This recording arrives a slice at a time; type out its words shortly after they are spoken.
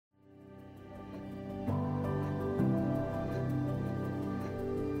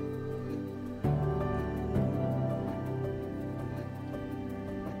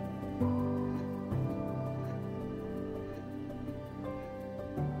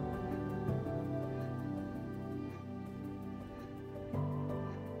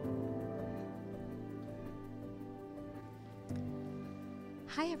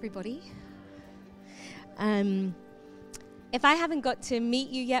Hi, everybody. If I haven't got to meet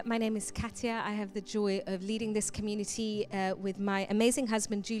you yet, my name is Katia. I have the joy of leading this community with my amazing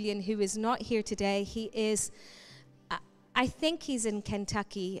husband, Julian, who is not here today. He is, I think he's in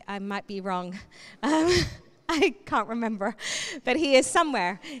Kentucky. I might be wrong. I can't remember, but he is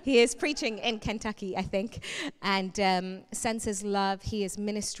somewhere. He is preaching in Kentucky, I think, and sends his love. He is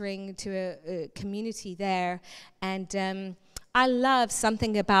ministering to a community there, and I love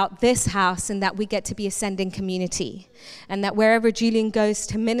something about this house and that we get to be a sending community, and that wherever Julian goes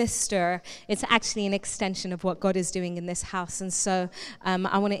to minister, it's actually an extension of what God is doing in this house. And so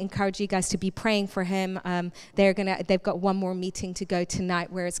I want to encourage you guys to be praying for him. They've got one more meeting to go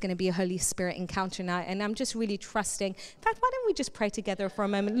tonight where it's going to be a Holy Spirit encounter night, and I'm just really trusting. In fact, why don't we just pray together for a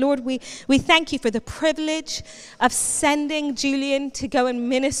moment? Lord, we thank you for the privilege of sending Julian to go and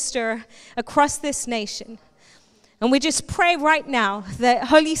minister across this nation. And we just pray right now that,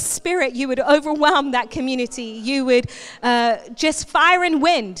 Holy Spirit, you would overwhelm that community. You would just fire and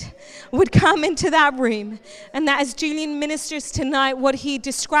wind would come into that room. And that as Julian ministers tonight, what he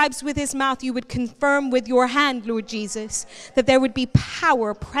describes with his mouth, you would confirm with your hand, Lord Jesus, that there would be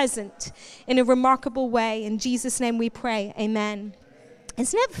power present in a remarkable way. In Jesus' name we pray, amen.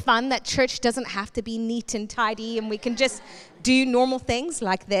 Isn't it fun that church doesn't have to be neat and tidy and we can just do normal things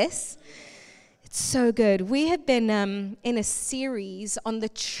like this? So good. We have been in a series on the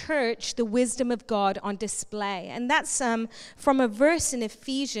church, the wisdom of God on display. And that's from a verse in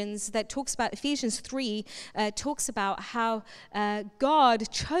Ephesians that talks about, Ephesians 3, talks about how God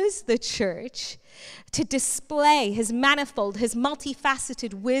chose the church to display his manifold, his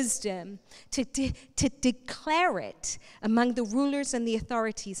multifaceted wisdom, to declare it among the rulers and the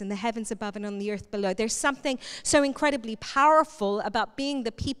authorities in the heavens above and on the earth below. There's something so incredibly powerful about being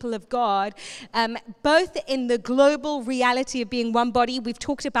the people of God, both in the global reality of being one body. We've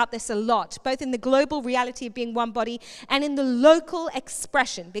talked about this a lot, both in the global reality of being one body and in the local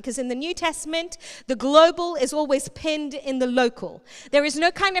expression, because in the New Testament, the global is always pinned in the local. There is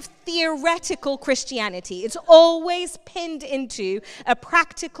no kind of theoretical Christianity. It's always pinned into a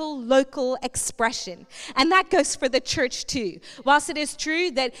practical local expression. And that goes for the church too. Whilst it is true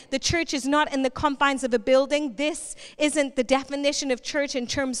that the church is not in the confines of a building, this isn't the definition of church in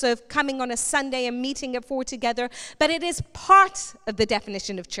terms of coming on a Sunday and meeting at 4 together, but it is part of the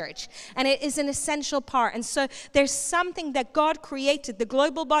definition of church. And it is an essential part. And so there's something that God created, the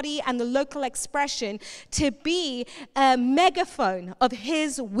global body and the local expression, to be a megaphone of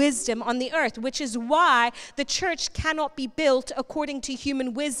his wisdom on the earth, which is why the church cannot be built according to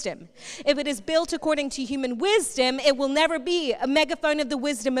human wisdom. If it is built according to human wisdom, it will never be a megaphone of the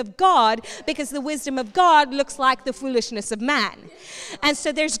wisdom of God, because the wisdom of God looks like the foolishness of man. And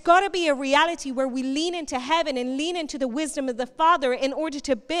so there's got to be a reality where we lean into heaven and lean into the wisdom of the Father in order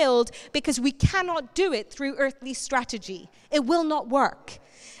to build, because we cannot do it through earthly strategy. It will not work.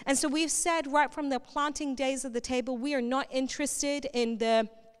 And so we've said right from the planting days of the table, we are not interested in the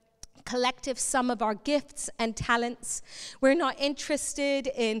collective sum of our gifts and talents. We're not interested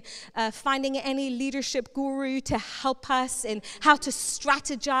in finding any leadership guru to help us in how to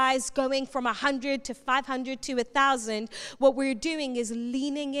strategize going from 100 to 500 to 1,000. What we're doing is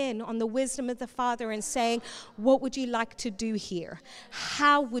leaning in on the wisdom of the Father and saying, what would you like to do here?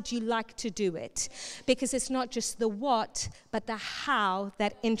 How would you like to do it? Because it's not just the what, but the how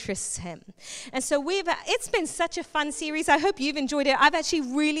that interests him. And so it's been such a fun series. I hope you've enjoyed it. I've actually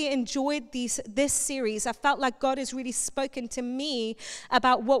really enjoyed this series. I felt like God has really spoken to me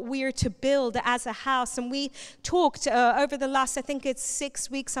about what we are to build as a house. And we talked over the last, I think it's 6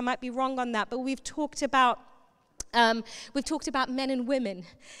 weeks, I might be wrong on that, but we've talked about men and women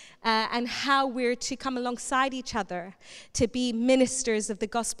and how we're to come alongside each other to be ministers of the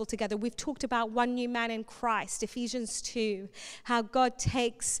gospel together. We've talked about one new man in Christ, Ephesians 2, how God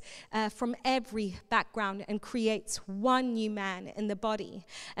takes from every background and creates one new man in the body,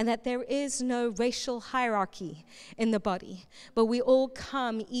 and that there is no racial hierarchy in the body, but we all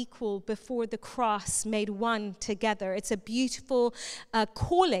come equal before the cross, made one together. It's a beautiful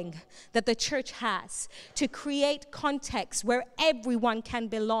calling that the church has to create context where everyone can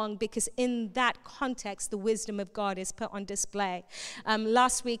belong, because in that context, the wisdom of God is put on display.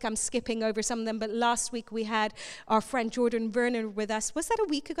 Last week, I'm skipping over some of them, but last week we had our friend Jordan Werner with us. Was that a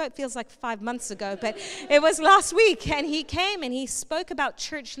week ago? It feels like 5 months ago, but it was last week. And he came and he spoke about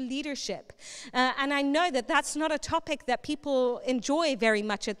church leadership. And I know that that's not a topic that people enjoy very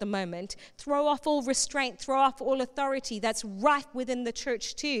much at the moment. Throw off all restraint, throw off all authority. That's rife within the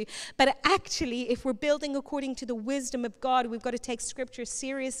church too. But actually, if we're building according to the the wisdom of God. We've got to take Scripture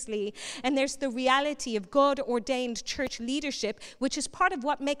seriously. And there's the reality of God-ordained church leadership, which is part of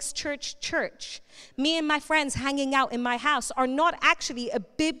what makes church church. Me and my friends hanging out in my house are not actually a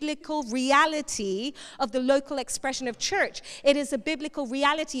biblical reality of the local expression of church. It is a biblical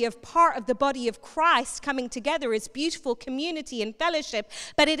reality of part of the body of Christ coming together as beautiful community and fellowship.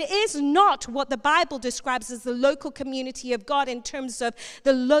 But it is not what the Bible describes as the local community of God in terms of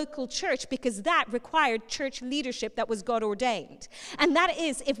the local church, because that required church leadership that was God ordained. And that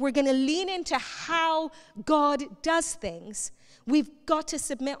is, if we're going to lean into how God does things, we've got to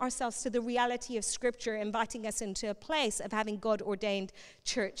submit ourselves to the reality of Scripture, inviting us into a place of having God-ordained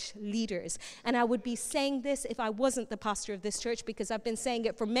church leaders. And I would be saying this if I wasn't the pastor of this church, because I've been saying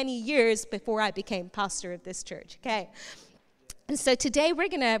it for many years before I became pastor of this church, okay? And so today we're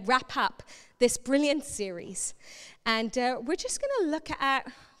going to wrap up this brilliant series. And we're just going to look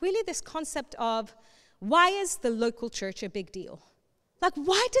at really this concept of, why is the local church a big deal? Like,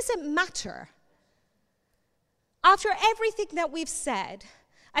 why does it matter? After everything that we've said,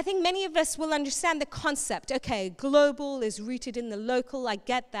 I think many of us will understand the concept. Okay, global is rooted in the local, I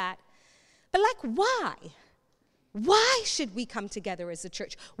get that. But like, why? Why should we come together as a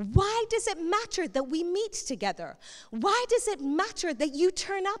church? Why does it matter that we meet together? Why does it matter that you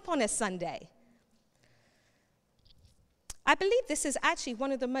turn up on a Sunday? I believe this is actually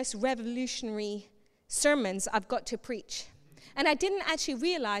one of the most revolutionary sermons I've got to preach. And I didn't actually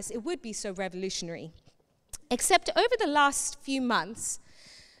realize it would be so revolutionary. Except over the last few months,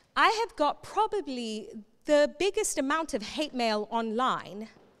 I have got probably the biggest amount of hate mail online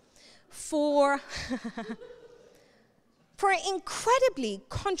for an incredibly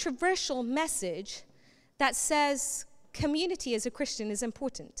controversial message that says community as a Christian is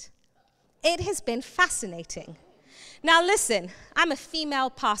important. It has been fascinating. Now listen, I'm a female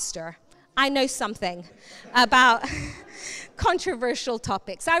pastor. I know something about controversial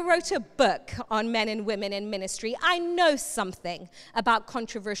topics. I wrote a book on men and women in ministry. I know something about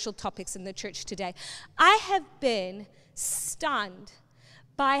controversial topics in the church today. I have been stunned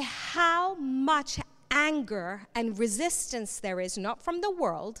by how much anger and resistance there is, not from the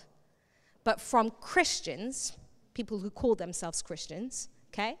world, but from Christians, people who call themselves Christians,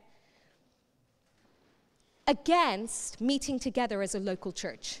 okay, against meeting together as a local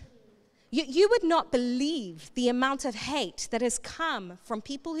church. You would not believe the amount of hate that has come from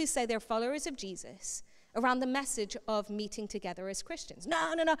people who say they're followers of Jesus around the message of meeting together as Christians.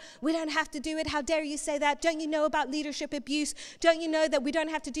 No, we don't have to do it. How dare you say that? Don't you know about leadership abuse? Don't you know that we don't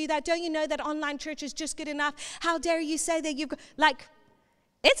have to do that? Don't you know that online church is just good enough? How dare you say that you've got, like,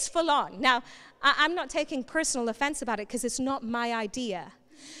 it's full on. Now, I'm not taking personal offense about it because it's not my idea.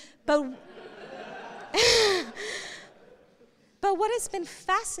 But But what has been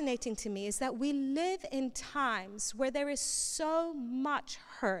fascinating to me is that we live in times where there is so much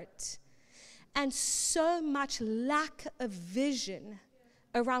hurt and so much lack of vision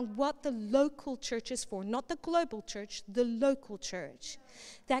around what the local church is for, not the global church, the local church.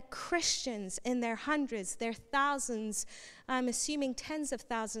 That Christians in their hundreds, their thousands, I'm assuming tens of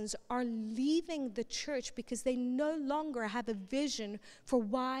thousands, are leaving the church because they no longer have a vision for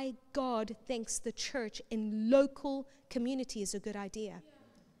why God thinks the church in local community is a good idea.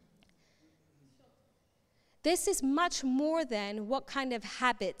 This is much more than what kind of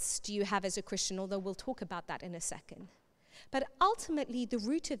habits do you have as a Christian, although we'll talk about that in a second. But ultimately, the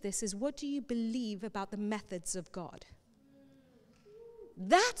root of this is, what do you believe about the methods of God?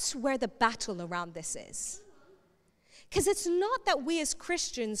 That's where the battle around this is. Because it's not that we as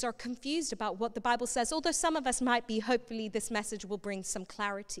Christians are confused about what the Bible says, although some of us might be. Hopefully this message will bring some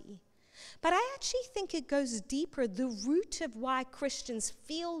clarity. But I actually think it goes deeper. The root of why Christians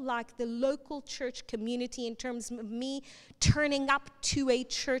feel like the local church community, in terms of me turning up to a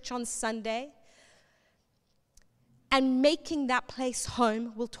church on Sunday and making that place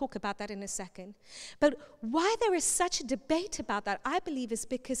home, we'll talk about that in a second. But why there is such a debate about that, I believe, is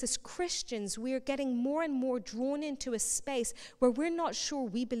because as Christians, we are getting more and more drawn into a space where we're not sure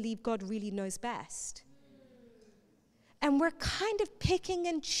we believe God really knows best. And we're kind of picking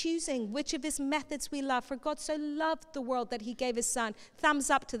and choosing which of his methods we love. For God so loved the world that he gave his son. Thumbs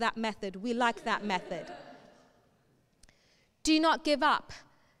up to that method. We like that method. Do not give up.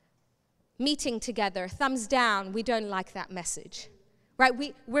 Meeting together, thumbs down, we don't like that message, right?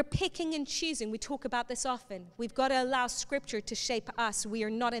 We're picking and choosing. We talk about this often. We've got to allow Scripture to shape us. We are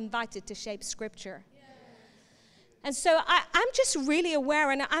not invited to shape Scripture. Yeah. And so I'm just really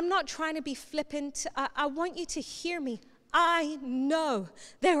aware, and I'm not trying to be flippant. I want you to hear me. I know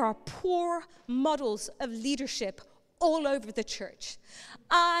there are poor models of leadership all over the church.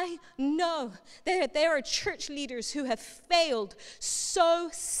 I know that there are church leaders who have failed so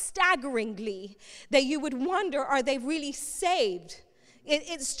staggeringly that you would wonder, are they really saved?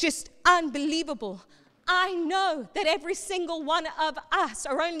 It's just unbelievable. I know that every single one of us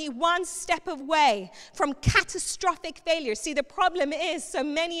are only one step away from catastrophic failure. See, the problem is so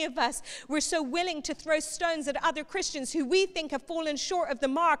many of us, we're so willing to throw stones at other Christians who we think have fallen short of the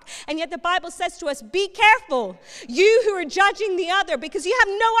mark. And yet the Bible says to us, be careful, you who are judging the other, because you have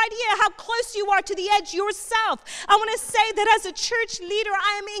no idea how close you are to the edge yourself. I want to say that as a church leader,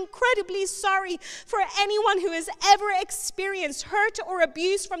 I am incredibly sorry for anyone who has ever experienced hurt or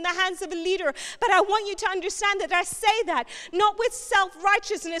abuse from the hands of a leader. But I want you to understand that I say that not with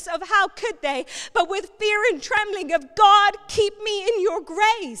self-righteousness of how could they, but with fear and trembling of God, keep me in your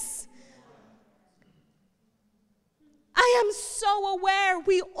grace. I am so aware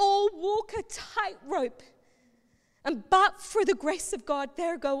we all walk a tightrope. And but for the grace of God,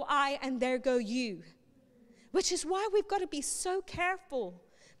 there go I and there go you. Which is why we've got to be so careful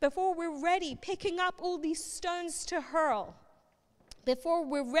before we're ready picking up all these stones to hurl. Before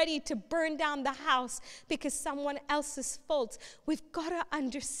we're ready to burn down the house because someone else's fault, we've got to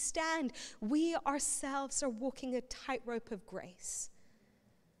understand we ourselves are walking a tightrope of grace.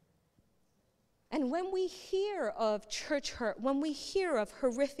 And when we hear of church hurt, when we hear of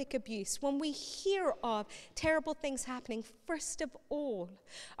horrific abuse, when we hear of terrible things happening, first of all,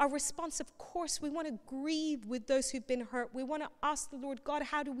 our response, of course, we want to grieve with those who've been hurt. We want to ask the Lord, God,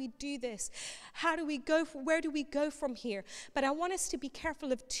 how do we do this? How do we go? Where do we go from here? But I want us to be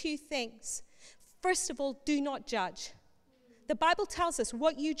careful of two things. First of all, do not judge. The Bible tells us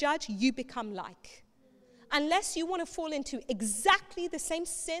what you judge, you become like. Unless you want to fall into exactly the same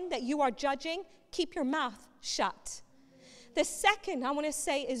sin that you are judging, keep your mouth shut. The second I want to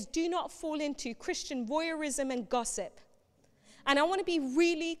say is do not fall into Christian voyeurism and gossip. And I want to be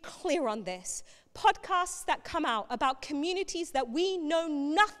really clear on this. Podcasts that come out about communities that we know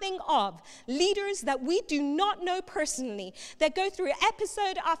nothing of, leaders that we do not know personally, that go through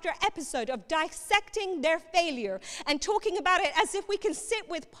episode after episode of dissecting their failure and talking about it as if we can sit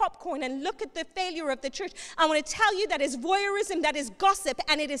with popcorn and look at the failure of the church. I want to tell you that is voyeurism, that is gossip,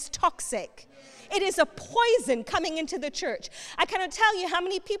 and it is toxic. It is a poison coming into the church. I cannot tell you how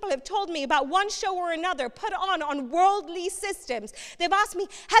many people have told me about one show or another put on worldly systems. They've asked me,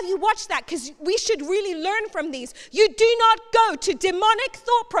 have you watched that? Because we should really learn from these. You do not go to demonic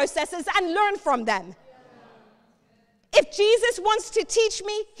thought processes and learn from them. If Jesus wants to teach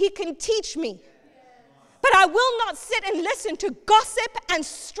me, he can teach me. But I will not sit and listen to gossip and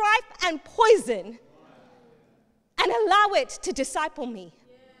strife and poison and allow it to disciple me.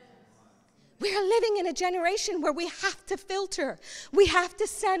 We are living in a generation where we have to filter. We have to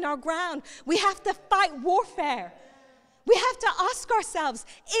stand our ground. We have to fight warfare. We have to ask ourselves,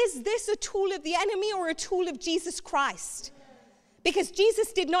 is this a tool of the enemy or a tool of Jesus Christ? Because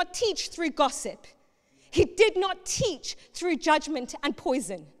Jesus did not teach through gossip. He did not teach through judgment and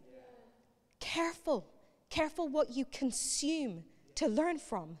poison. Careful what you consume to learn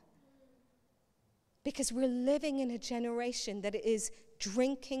from. Because we're living in a generation that is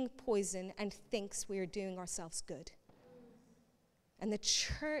drinking poison and thinks we are doing ourselves good. And the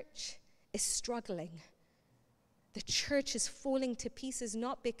church is struggling. The church is falling to pieces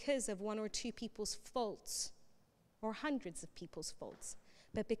not because of one or two people's faults or hundreds of people's faults,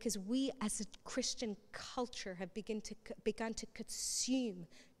 but because we as a Christian culture have begun to consume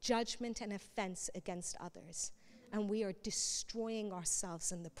judgment and offense against others. And we are destroying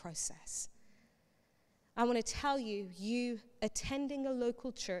ourselves in the process. I want to tell you, you attending a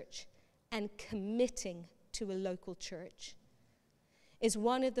local church and committing to a local church is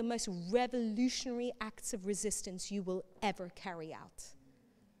one of the most revolutionary acts of resistance you will ever carry out.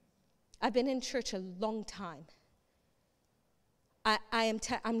 I've been in church a long time.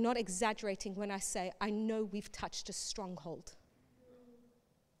 I'm not exaggerating when I say I know we've touched a stronghold.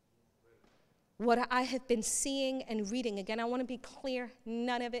 What I have been seeing and reading, again, I want to be clear,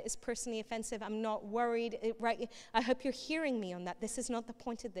 none of it is personally offensive. I'm not worried, right? I hope you're hearing me on that. This is not the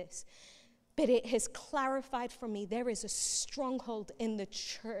point of this. But it has clarified for me there is a stronghold in the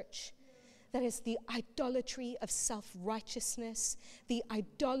church that is the idolatry of self-righteousness, the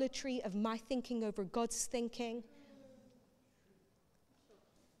idolatry of my thinking over God's thinking.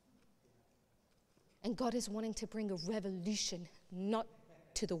 And God is wanting to bring a revolution, not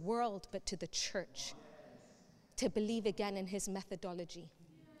to the world, but to the church, to believe again in his methodology.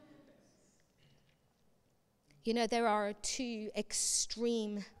 You know, there are two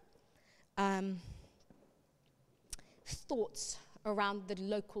extreme thoughts around the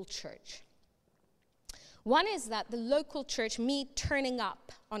local church. One is that the local church, me turning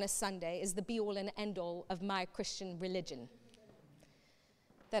up on a Sunday, is the be-all and end-all of my Christian religion.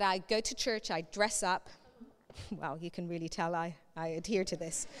 That I go to church, I dress up. Well, you can really tell I adhere to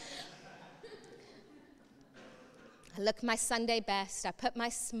this. I look my Sunday best, I put my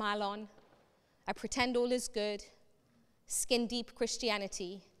smile on, I pretend all is good, skin-deep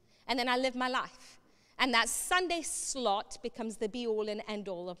Christianity, and then I live my life. And that Sunday slot becomes the be-all and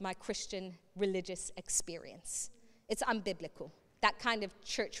end-all of my Christian religious experience. It's unbiblical. That kind of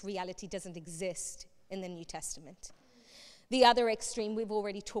church reality doesn't exist in the New Testament. The other extreme we've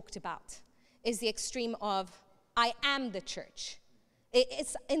already talked about is the extreme of, I am the church.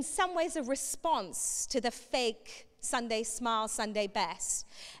 It's in some ways a response to the fake Sunday smile, Sunday best.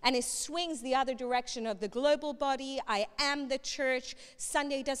 And it swings the other direction of the global body, I am the church,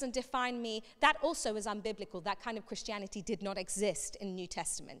 Sunday doesn't define me. That also is unbiblical. That kind of Christianity did not exist in the New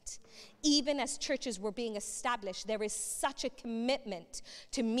Testament. Even as churches were being established, there is such a commitment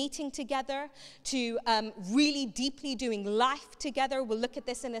to meeting together, to really deeply doing life together. We'll look at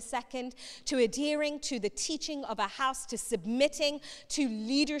this in a second. To adhering to the teaching of a house, to submitting to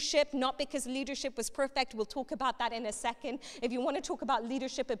leadership, not because leadership was perfect. We'll talk about that in a second. If you want to talk about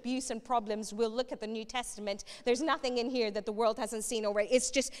leadership abuse and problems, we'll look at the New Testament. There's nothing in here that the world hasn't seen already.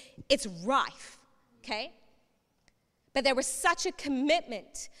 It's rife, okay? But there was such a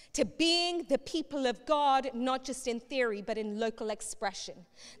commitment to being the people of God, not just in theory, but in local expression.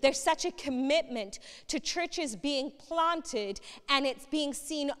 There's such a commitment to churches being planted, and it's being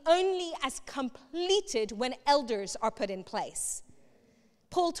seen only as completed when elders are put in place.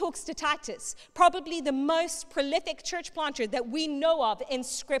 Paul talks to Titus, probably the most prolific church planter that we know of in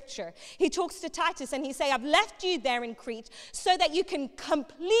Scripture. He talks to Titus and he says, I've left you there in Crete so that you can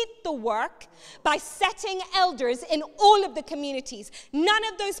complete the work by setting elders in all of the communities. None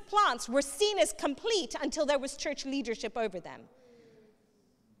of those plants were seen as complete until there was church leadership over them.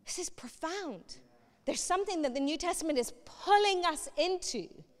 This is profound. There's something that the New Testament is pulling us into.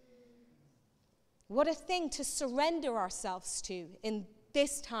 What a thing to surrender ourselves to in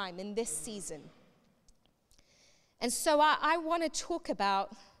this time, in this season. And so I want to talk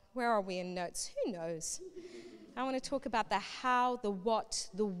about, where are we in notes? Who knows? I want to talk about the how, the what,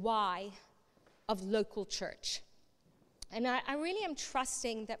 the why of local church. And I really am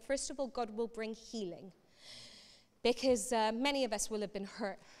trusting that, first of all, God will bring healing. Because many of us will have been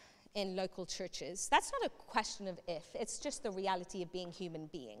hurt in local churches. That's not a question of if. It's just the reality of being human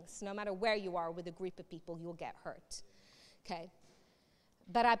beings. No matter where you are with a group of people, you'll get hurt. Okay?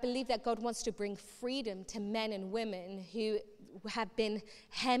 But I believe that God wants to bring freedom to men and women who have been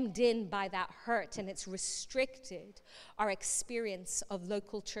hemmed in by that hurt, and it's restricted our experience of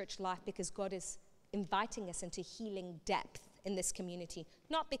local church life, because God is inviting us into healing depth in this community.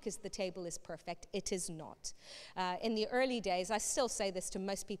 Not because the table is perfect, it is not. In the early days, I still say this to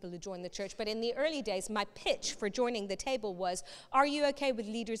most people who join the church, but in the early days, my pitch for joining the table was, are you okay with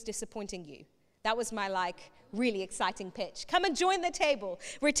leaders disappointing you? That was my really exciting pitch. Come and join the table.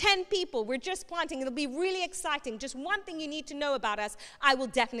 We're 10 people. We're just planting. It'll be really exciting. Just one thing you need to know about us, I will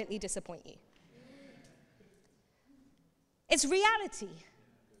definitely disappoint you. It's reality.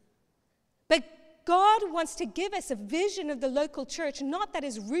 But God wants to give us a vision of the local church, not that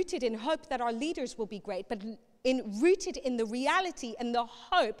is rooted in hope that our leaders will be great, but rooted in the reality and the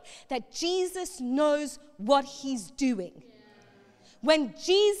hope that Jesus knows what he's doing. When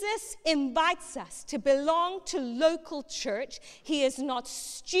Jesus invites us to belong to local church, he is not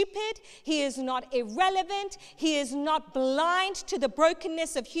stupid, he is not irrelevant, he is not blind to the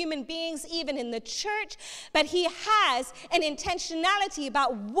brokenness of human beings, even in the church, but he has an intentionality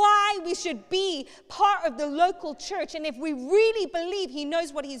about why we should be part of the local church. And if we really believe he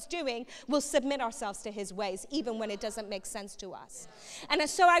knows what he's doing, we'll submit ourselves to his ways, even when it doesn't make sense to us. And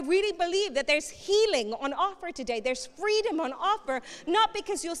so I really believe that there's healing on offer today. There's freedom on offer. Not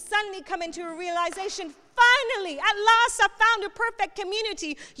because you'll suddenly come into a realization, finally, at last I found a perfect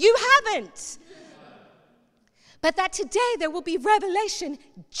community. You haven't. But that today there will be revelation.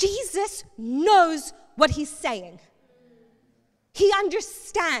 Jesus knows what he's saying. He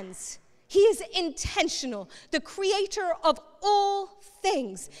understands. He is intentional. The creator of all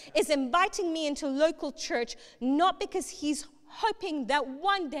things is inviting me into local church, not because he's hoping that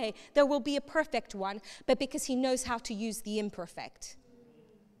one day there will be a perfect one, but because he knows how to use the imperfect.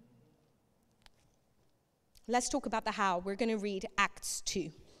 Let's talk about the how. We're going to read Acts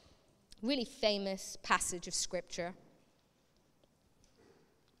 2. Really famous passage of Scripture.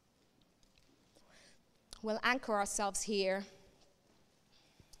 We'll anchor ourselves here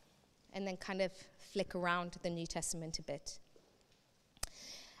and then kind of flick around the New Testament a bit.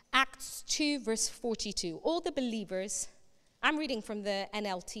 Acts 2, verse 42. All the believers, I'm reading from the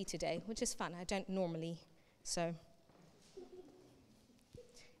NLT today, which is fun. I don't normally, so.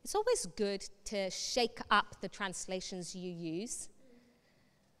 It's always good to shake up the translations you use,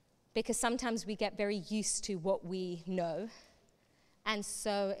 because sometimes we get very used to what we know. And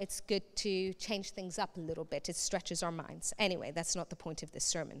so it's good to change things up a little bit. It stretches our minds. Anyway, that's not the point of this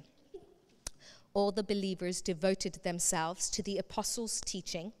sermon. All the believers devoted themselves to the apostles'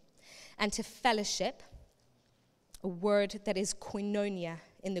 teaching and to fellowship, a word that is koinonia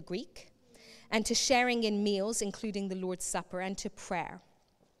in the Greek, and to sharing in meals, including the Lord's Supper, and to prayer.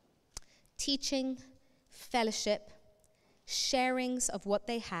 Teaching, fellowship, sharings of what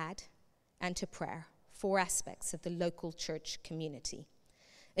they had, and to prayer. 4 aspects of the local church community.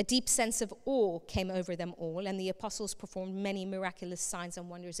 A deep sense of awe came over them all, and the apostles performed many miraculous signs and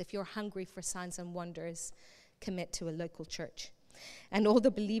wonders. If you're hungry for signs and wonders, commit to a local church. And all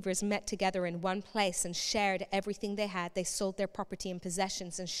the believers met together in one place and shared everything they had. They sold their property and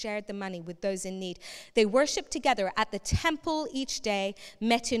possessions and shared the money with those in need. They worshiped together at the temple each day,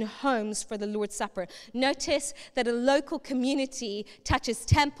 met in homes for the Lord's Supper. Notice that a local community touches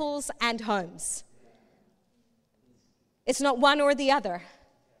temples and homes. It's not one or the other.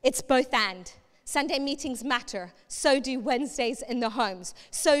 It's both and. Sunday meetings matter. So do Wednesdays in the homes.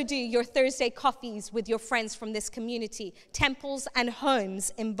 So do your Thursday coffees with your friends from this community. Temples and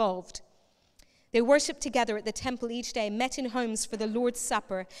homes involved. They worshiped together at the temple each day, met in homes for the Lord's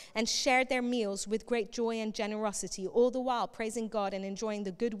Supper, and shared their meals with great joy and generosity, all the while praising God and enjoying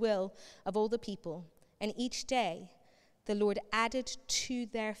the goodwill of all the people. And each day, the Lord added to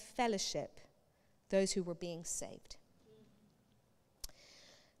their fellowship those who were being saved.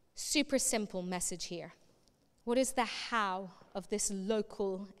 Super simple message here. What is the how of this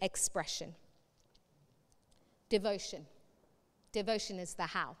local expression? Devotion. Devotion is the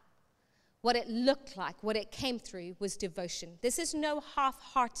how. What it looked like, what it came through was devotion. This is no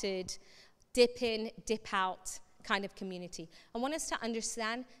half-hearted, dip in, dip out kind of community. I want us to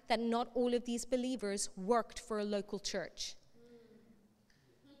understand that not all of these believers worked for a local church.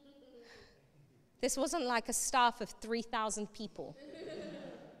 This wasn't like a staff of 3,000 people.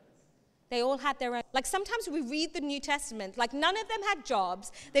 They all had their own. Like sometimes we read the New Testament, like none of them had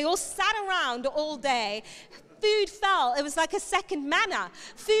jobs. They all sat around all day. Food fell. It was like a second manna.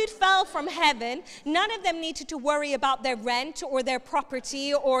 Food fell from heaven. None of them needed to worry about their rent or their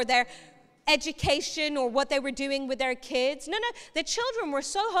property or their education or what they were doing with their kids. No, the children were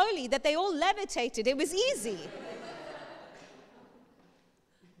so holy that they all levitated. It was easy.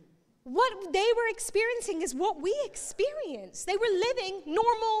 What they were experiencing is what we experience. They were living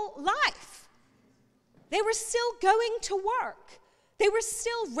normal life. They were still going to work. They were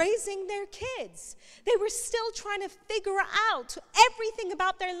still raising their kids. They were still trying to figure out everything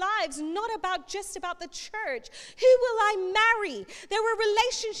about their lives, not just about the church. Who will I marry? There were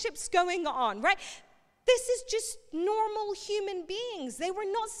relationships going on, right? This is just normal human beings. They were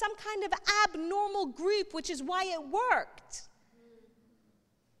not some kind of abnormal group, which is why it worked.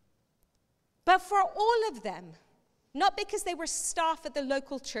 But for all of them, not because they were staff at the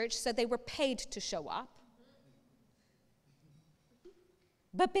local church, so they were paid to show up,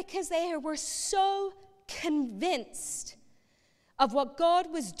 but because they were so convinced of what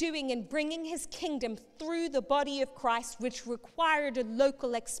God was doing in bringing his kingdom through the body of Christ, which required a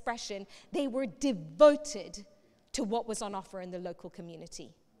local expression, they were devoted to what was on offer in the local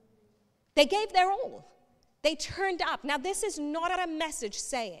community. They gave their all. They turned up. Now, this is not a message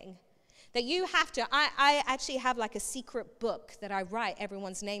saying that you have to, I actually have like a secret book that I write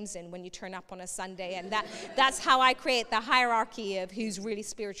everyone's names in when you turn up on a Sunday, and that's how I create the hierarchy of who's really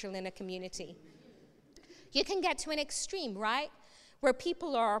spiritual in a community. You can get to an extreme, right? Where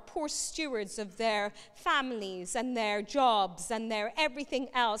people are poor stewards of their families and their jobs and their everything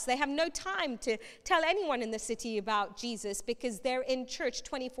else. They have no time to tell anyone in the city about Jesus because they're in church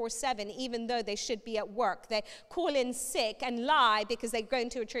 24/7, even though they should be at work. They call in sick and lie because they go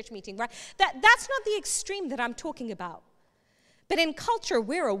into a church meeting, right? That's not the extreme that I'm talking about. But in culture,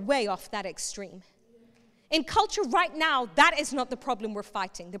 we're way off that extreme. In culture right now, that is not the problem we're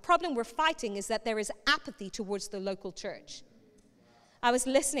fighting. The problem we're fighting is that there is apathy towards the local church. I was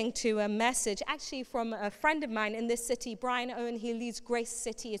listening to a message actually from a friend of mine in this city, Brian Owen. He leads Grace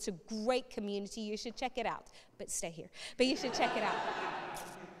City. It's a great community. You should check it out. But stay here. But you should check it out.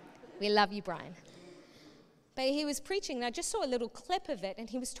 We love you, Brian. But he was preaching, and I just saw a little clip of it, and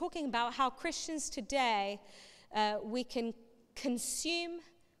he was talking about how Christians today, we can consume,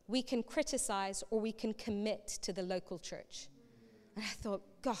 we can criticize, or we can commit to the local church. And I thought,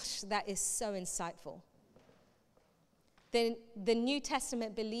 gosh, that is so insightful. the New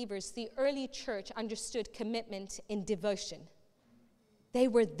Testament believers, the early church understood commitment in devotion. They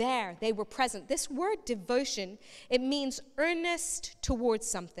were there. They were present. This word devotion, it means earnest towards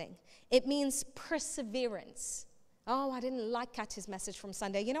something. It means perseverance. Oh, I didn't like Katia's message from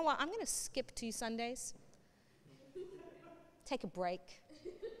Sunday. You know what? I'm going to skip 2 Sundays. Take a break.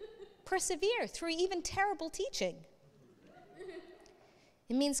 Persevere through even terrible teaching.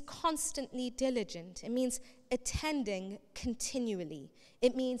 It means constantly diligent. It means attending continually.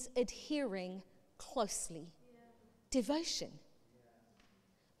 It means adhering closely. Devotion.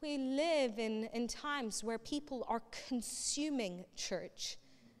 We live in times where people are consuming church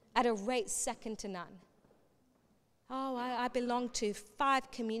at a rate second to none. Oh, I belong to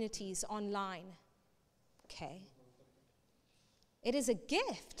 5 communities online. Okay. It is a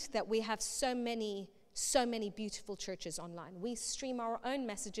gift that we have so many beautiful churches online. We stream our own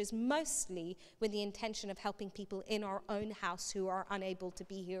messages mostly with the intention of helping people in our own house who are unable to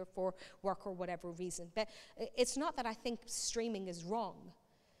be here for work or whatever reason. But it's not that I think streaming is wrong.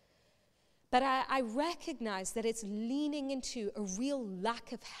 But I recognize that it's leaning into a real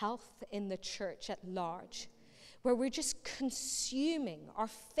lack of health in the church at large, where we're just consuming our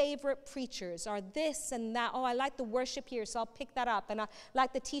favorite preachers, or this and that. Oh, I like the worship here, so I'll pick that up. And I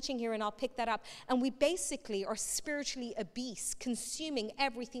like the teaching here, and I'll pick that up. And we basically are spiritually obese, consuming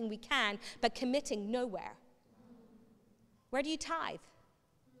everything we can, but committing nowhere. Where do you tithe?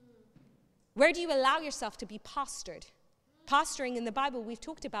 Where do you allow yourself to be pastored? Pastoring in the Bible, we've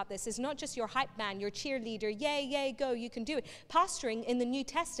talked about this, is not just your hype man, your cheerleader, yay, yay, go, you can do it. Pastoring in the New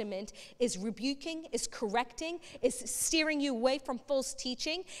Testament is rebuking, is correcting, is steering you away from false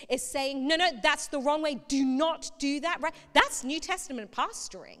teaching, is saying, no, that's the wrong way, do not do that, right? That's New Testament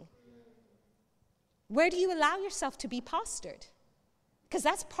pastoring. Where do you allow yourself to be pastored? Because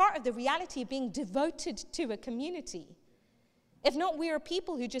that's part of the reality of being devoted to a community. If not, we are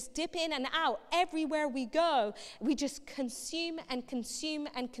people who just dip in and out everywhere we go. We just consume and consume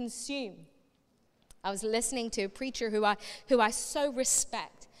and consume. I was listening to a preacher who I so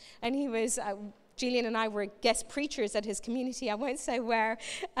respect, and he was, Julian and I were guest preachers at his community. I won't say where,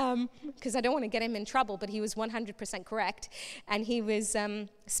 because I don't want to get him in trouble, but he was 100% correct. And he was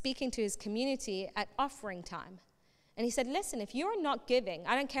speaking to his community at offering time. And he said, listen, if you're not giving,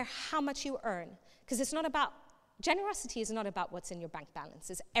 I don't care how much you earn, because it's not about generosity is not about what's in your bank balance.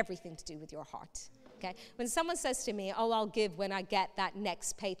 It's everything to do with your heart. Okay? When someone says to me, oh, I'll give when I get that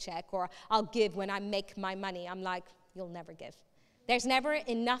next paycheck, or I'll give when I make my money, I'm like, you'll never give. There's never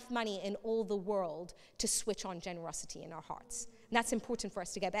enough money in all the world to switch on generosity in our hearts. And that's important for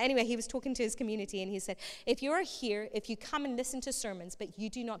us to get. But anyway, he was talking to his community, and he said, if you're here, if you come and listen to sermons, but you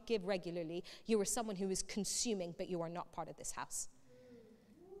do not give regularly, you are someone who is consuming, but you are not part of this house.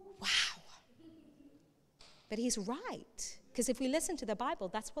 Wow. But he's right, because if we listen to the Bible,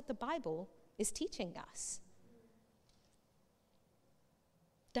 that's what the Bible is teaching us.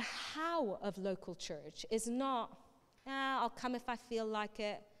 The how of local church is not, I'll come if I feel like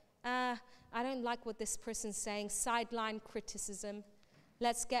it. I don't like what this person's saying. Sideline criticism.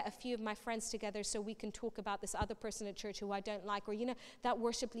 Let's get a few of my friends together so we can talk about this other person at church who I don't like. Or, that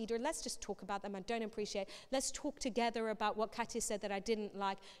worship leader, let's just talk about them I don't appreciate. Let's talk together about what Katia said that I didn't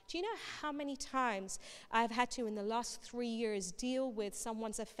like. Do you know how many times I've had to, in the last 3 years, deal with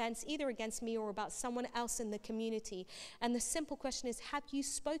someone's offense, either against me or about someone else in the community? And the simple question is, have you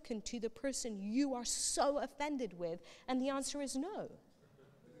spoken to the person you are so offended with? And the answer is no.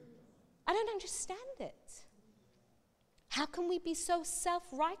 I don't understand it. How can we be so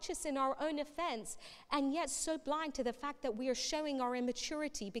self-righteous in our own offense and yet so blind to the fact that we are showing our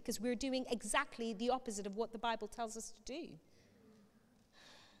immaturity because we're doing exactly the opposite of what the Bible tells us to do?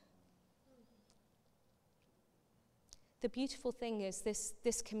 The beautiful thing is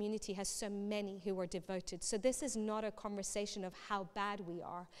this community has so many who are devoted. So this is not a conversation of how bad we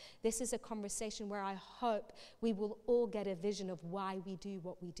are. This is a conversation where I hope we will all get a vision of why we do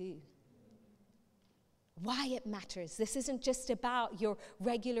what we do. Why it matters. This isn't just about your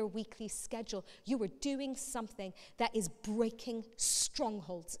regular weekly schedule. You are doing something that is breaking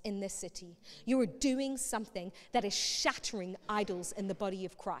strongholds in this city. You are doing something that is shattering idols in the body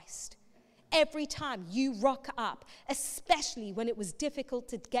of Christ. Every time you rock up, especially when it was difficult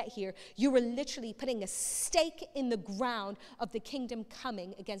to get here, you were literally putting a stake in the ground of the kingdom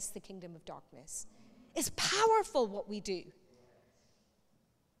coming against the kingdom of darkness. It's powerful what we do.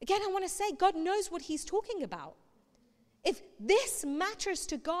 Again, I want to say, God knows what he's talking about. If this matters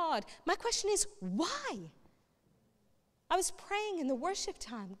to God, my question is, why? I was praying in the worship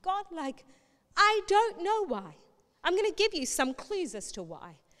time. God, I don't know why. I'm going to give you some clues as to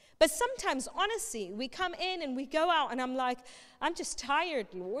why. But sometimes, honestly, we come in and we go out and I'm like, I'm just tired,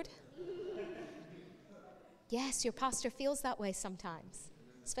 Lord. Yes, your pastor feels that way sometimes,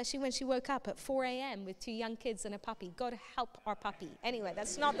 especially when she woke up at 4 a.m. with 2 young kids and a puppy. God help our puppy. Anyway,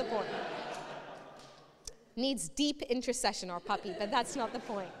 that's not the point. Needs deep intercession, our puppy, but that's not the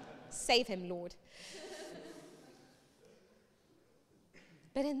point. Save him, Lord.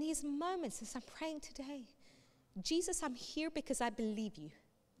 But in these moments, as I'm praying today, Jesus, I'm here because I believe you.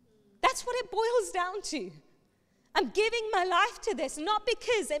 That's what it boils down to. I'm giving my life to this, not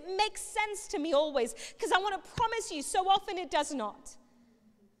because it makes sense to me always, because I want to promise you, so often it does not.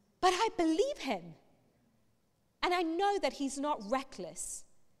 But I believe him. And I know that he's not reckless.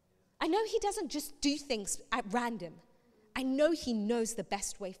 I know he doesn't just do things at random. I know he knows the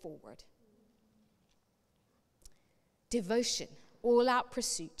best way forward. Devotion, all-out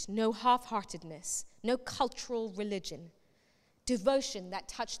pursuit, no half-heartedness, no cultural religion. Devotion that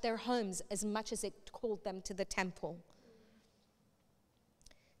touched their homes as much as it called them to the temple.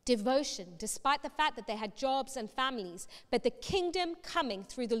 Devotion, despite the fact that they had jobs and families, but the kingdom coming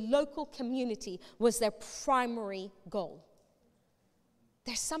through the local community was their primary goal.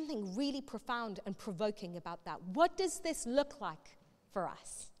 There's something really profound and provoking about that. What does this look like for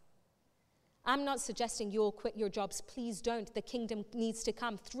us? I'm not suggesting you all quit your jobs. Please don't. The kingdom needs to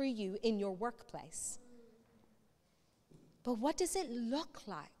come through you in your workplace. But what does it look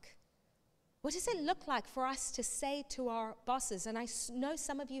like? What does it look like for us to say to our bosses, and I know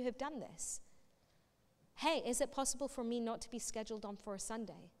some of you have done this, hey, is it possible for me not to be scheduled on for a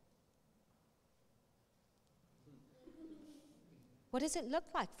Sunday? What does it look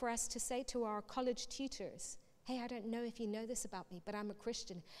like for us to say to our college tutors, hey, I don't know if you know this about me, but I'm a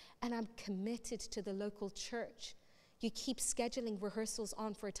Christian, and I'm committed to the local church. You keep scheduling rehearsals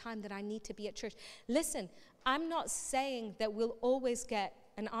on for a time that I need to be at church. Listen, I'm not saying that we'll always get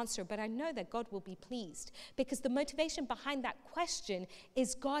an answer, but I know that God will be pleased, because the motivation behind that question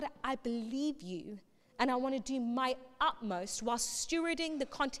is, God, I believe you, and I want to do my utmost while stewarding the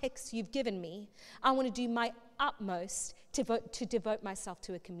context you've given me. I want to do my utmost to devote myself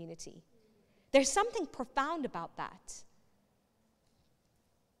to a community. There's something profound about that.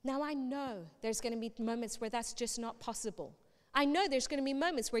 Now, I know there's going to be moments where that's just not possible. I know there's going to be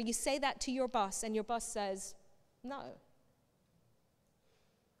moments where you say that to your boss and your boss says, no.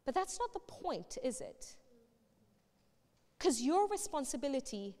 But that's not the point, is it? Because your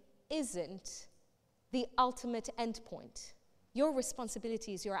responsibility isn't the ultimate end point. Your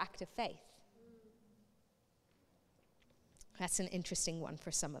responsibility is your act of faith. That's an interesting one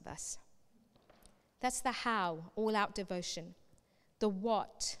for some of us. That's the how, all-out devotion. The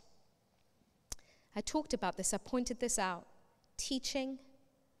what. I talked about this, I pointed this out. Teaching,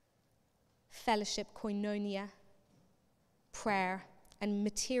 fellowship, koinonia, prayer, and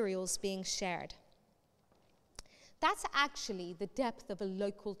materials being shared. That's actually the depth of a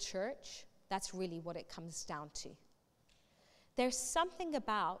local church. That's really what it comes down to. There's something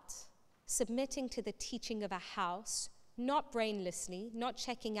about submitting to the teaching of a house, not brainlessly, not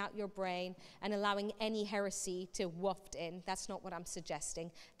checking out your brain and allowing any heresy to waft in. That's not what I'm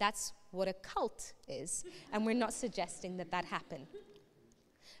suggesting. That's what a cult is, and we're not suggesting that that happen.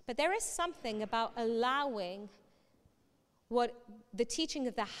 But there is something about allowing what the teaching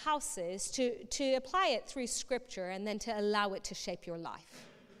of the house is to apply it through Scripture and then to allow it to shape your life.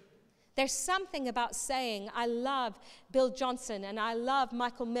 There's something about saying, I love Bill Johnson, and I love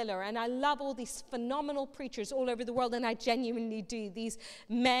Michael Miller, and I love all these phenomenal preachers all over the world, and I genuinely do. These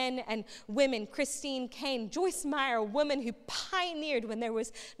men and women, Christine Kane, Joyce Meyer, a woman who pioneered when there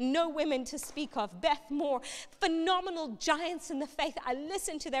was no women to speak of, Beth Moore, phenomenal giants in the faith. I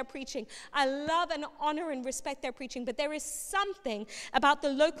listen to their preaching. I love and honor and respect their preaching, but there is something about the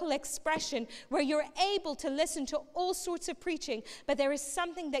local expression where you're able to listen to all sorts of preaching, but there is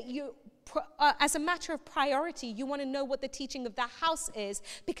something that you as a matter of priority, you want to know what the teaching of the house is,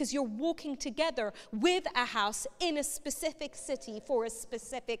 because you're walking together with a house in a specific city for a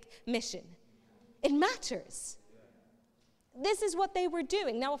specific mission. It matters. This is what they were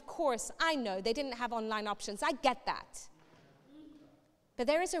doing. Now, of course, I know they didn't have online options. I get that. But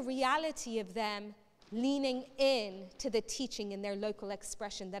there is a reality of them leaning in to the teaching in their local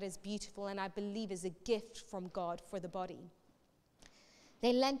expression that is beautiful, and I believe is a gift from God for the body.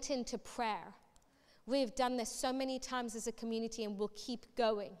 They lent into prayer. We've done this so many times as a community, and we'll keep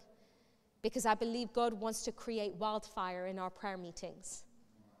going, because I believe God wants to create wildfire in our prayer meetings.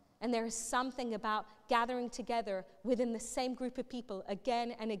 And there is something about gathering together within the same group of people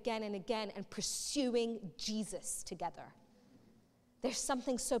again and again and again and pursuing Jesus together. There's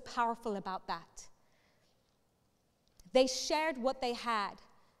something so powerful about that. They shared what they had.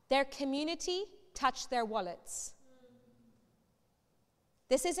 their community touched their wallets.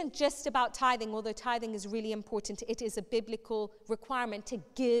 This isn't just about tithing, although tithing is really important. It is a biblical requirement to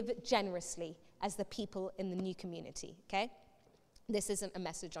give generously as the people in the new community, okay? This isn't a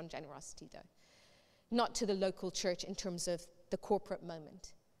message on generosity, though. Not to the local church in terms of the corporate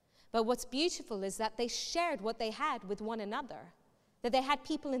moment. But what's beautiful is that they shared what they had with one another. That they had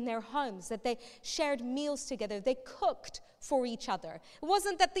people in their homes, that they shared meals together, they cooked for each other. It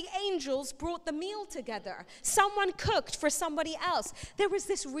wasn't that the angels brought the meal together. Someone cooked for somebody else. There was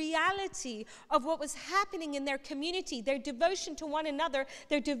this reality of what was happening in their community. Their devotion to one another,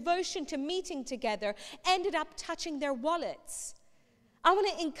 their devotion to meeting together ended up touching their wallets. I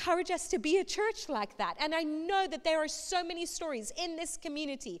want to encourage us to be a church like that. And I know that there are so many stories in this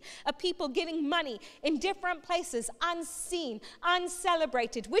community of people giving money in different places, unseen,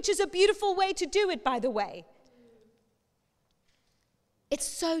 uncelebrated, which is a beautiful way to do it, by the way. It's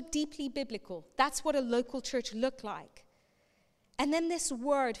so deeply biblical. That's what a local church looked like. And then this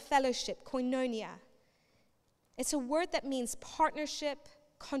word, fellowship, koinonia. It's a word that means partnership,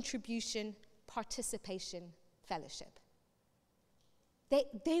 contribution, participation, fellowship.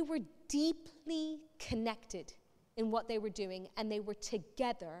 They were deeply connected in what they were doing, and they were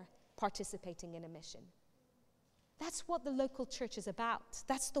together participating in a mission. That's what the local church is about.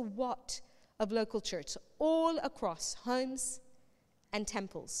 That's the what of local church, all across homes and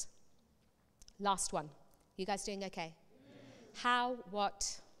temples. Last one. You guys doing okay? How,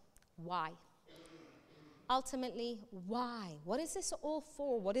 what, why? Ultimately, why? What is this all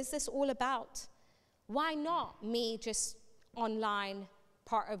for? What is this all about? Why not me just online,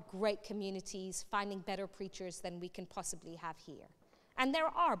 part of great communities, finding better preachers than we can possibly have here? And there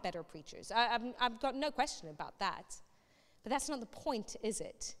are better preachers. I've got no question about that. But that's not the point, is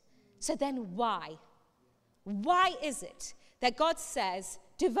it? So then why? Why is it that God says,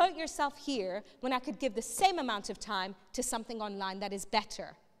 devote yourself here when I could give the same amount of time to something online that is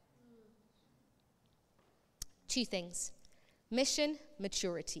better? Two things. Mission,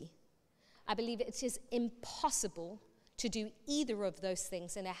 maturity. I believe it is impossible to do either of those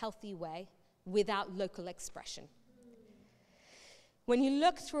things in a healthy way without local expression. When you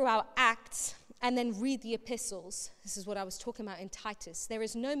look through our Acts and then read the epistles, this is what I was talking about in Titus, there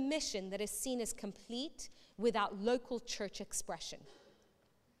is no mission that is seen as complete without local church expression.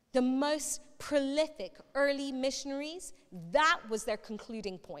 The most prolific early missionaries, that was their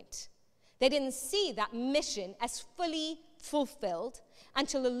concluding point. They didn't see that mission as fully fulfilled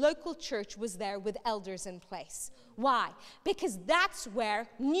until a local church was there with elders in place. Why? Because that's where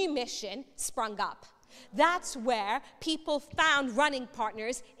new mission sprung up. That's where people found running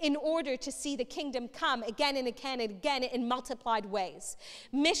partners in order to see the kingdom come again and again and again in multiplied ways.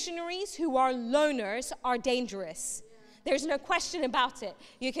 Missionaries who are loners are dangerous. There's no question about it.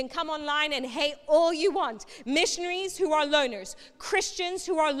 You can come online and hate all you want. Missionaries who are loners, Christians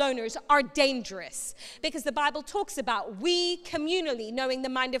who are loners are dangerous, because the Bible talks about we communally knowing the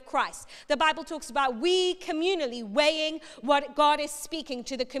mind of Christ. The Bible talks about we communally weighing what God is speaking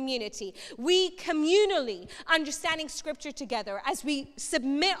to the community. We communally understanding scripture together as we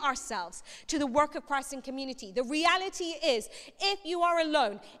submit ourselves to the work of Christ in community. The reality is, if you are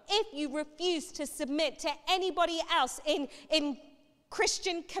alone, if you refuse to submit to anybody else in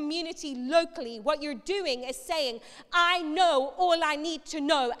Christian community locally, what you're doing is saying, I know all I need to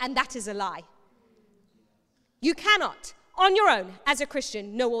know, and that is a lie. You cannot, on your own, as a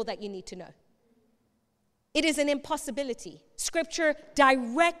Christian, know all that you need to know. It is an impossibility. Scripture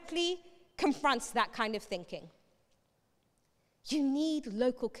directly confronts that kind of thinking. You need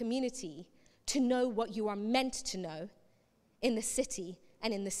local community to know what you are meant to know in the city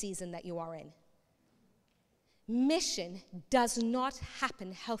and in the season that you are in. Mission does not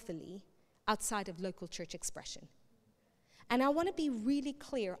happen healthily outside of local church expression. And I want to be really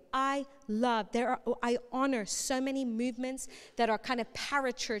clear. I honor so many movements that are kind of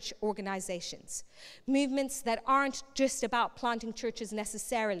parachurch organizations. Movements that aren't just about planting churches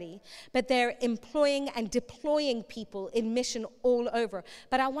necessarily, but they're employing and deploying people in mission all over.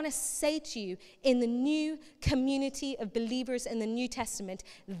 But I want to say to you, in the new community of believers in the New Testament,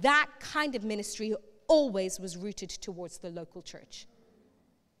 that kind of ministry always was rooted towards the local church.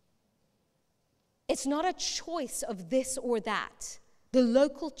 It's not a choice of this or that. The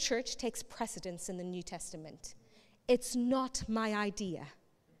local church takes precedence in the New Testament. It's not my idea,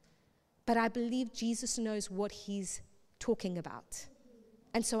 but I believe Jesus knows what he's talking about.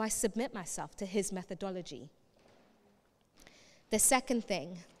 And so I submit myself to his methodology. The second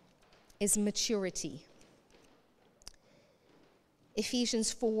thing is maturity.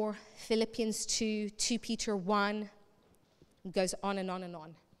 Ephesians 4, Philippians 2, 2 Peter 1, it goes on and on and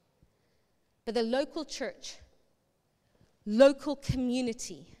on. But the local church, local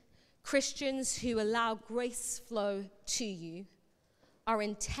community, Christians who allow grace flow to you are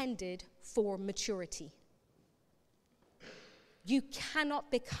intended for maturity. You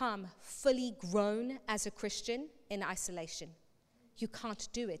cannot become fully grown as a Christian in isolation. You can't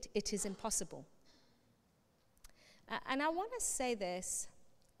do it. It is impossible. And I want to say this.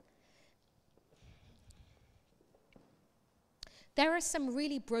 There are some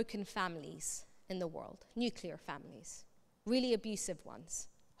really broken families in the world, nuclear families, really abusive ones,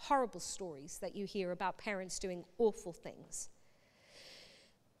 horrible stories that you hear about parents doing awful things.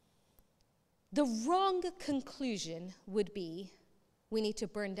 The wrong conclusion would be, we need to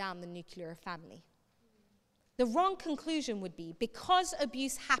burn down the nuclear family. The wrong conclusion would be, because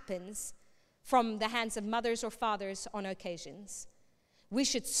abuse happens from the hands of mothers or fathers on occasions, we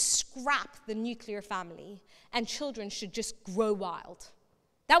should scrap the nuclear family and children should just grow wild.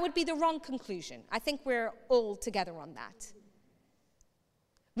 That would be the wrong conclusion. I think we're all together on that.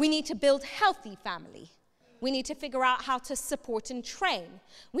 We need to build healthy family. We need to figure out how to support and train.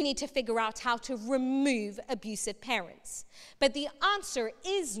 We need to figure out how to remove abusive parents. But the answer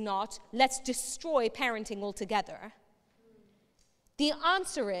is not, let's destroy parenting altogether. The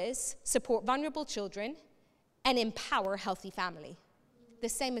answer is, support vulnerable children and empower healthy family. The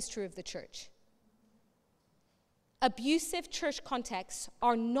same is true of the church. Abusive church contexts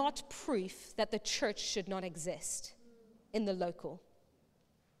are not proof that the church should not exist in the local.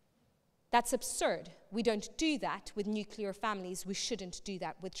 That's absurd. We don't do that with nuclear families. We shouldn't do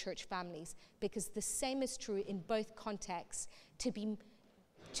that with church families, because the same is true in both contexts. To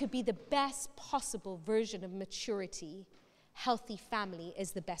be the best possible version of maturity, healthy family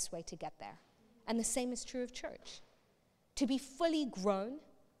is the best way to get there. And the same is true of church. To be fully grown,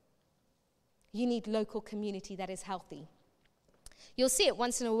 you need local community that is healthy. You'll see it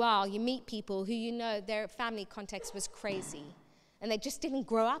once in a while. You meet people who you know their family context was crazy, and they just didn't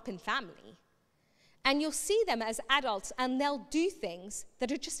grow up in family. And you'll see them as adults, and they'll do things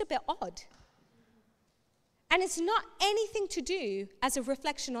that are just a bit odd. And it's not anything to do as a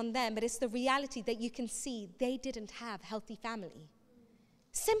reflection on them, but it's the reality that you can see they didn't have healthy family.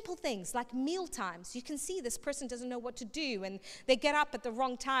 Simple things like meal times. You can see this person doesn't know what to do, and they get up at the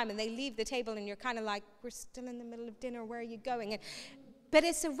wrong time, and they leave the table, and you're kind of like, we're still in the middle of dinner, where are you going? But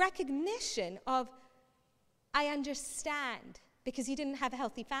it's a recognition of, I understand, because you didn't have a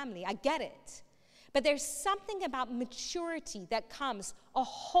healthy family. I get it. But there's something about maturity that comes, a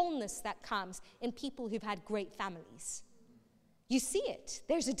wholeness that comes in people who've had great families. You see it.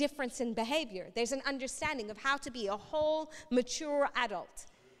 There's a difference in behavior. There's an understanding of how to be a whole, mature adult.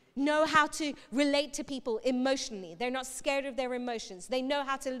 Know how to relate to people emotionally. They're not scared of their emotions. They know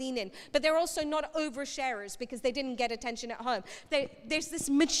how to lean in. But they're also not oversharers because they didn't get attention at home. There's this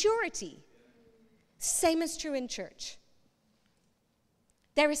maturity. Same is true in church.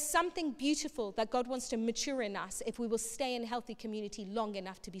 There is something beautiful that God wants to mature in us if we will stay in healthy community long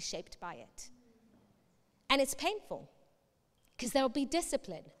enough to be shaped by it. And it's painful, because there will be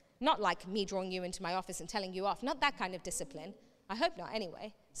discipline. Not like me drawing you into my office and telling you off. Not that kind of discipline. I hope not,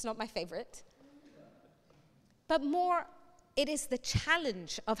 anyway. It's not my favorite. But more, it is the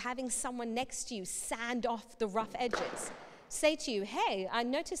challenge of having someone next to you sand off the rough edges. Say to you, hey, I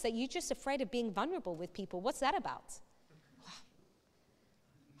noticed that you're just afraid of being vulnerable with people. What's that about?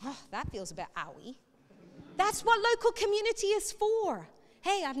 Oh, that feels a bit owie. That's what local community is for.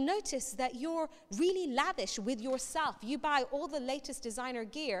 Hey, I've noticed that you're really lavish with yourself. You buy all the latest designer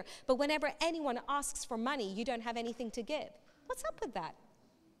gear, but whenever anyone asks for money, you don't have anything to give. What's up with that?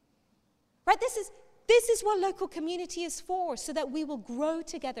 Right? This is what local community is for, so that we will grow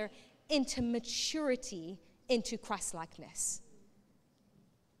together into maturity, into Christ-likeness.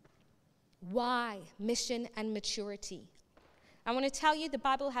 Why mission and maturity? I want to tell you, the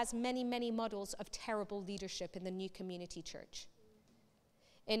Bible has many, many models of terrible leadership in the new community church.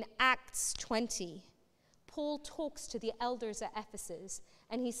 In Acts 20, Paul talks to the elders at Ephesus,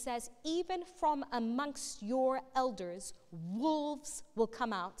 and he says, even from amongst your elders, wolves will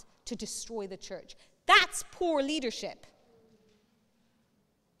come out to destroy the church. That's poor leadership.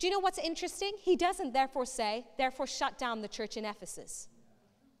 Do you know what's interesting? He doesn't therefore say, therefore shut down the church in Ephesus.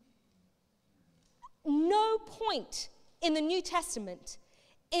 No point in the New Testament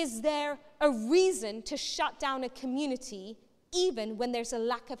is there a reason to shut down a community even when there's a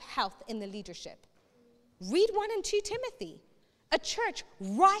lack of health in the leadership. Read 1 and 2 Timothy. A church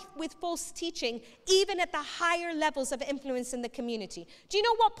rife with false teaching, even at the higher levels of influence in the community. Do you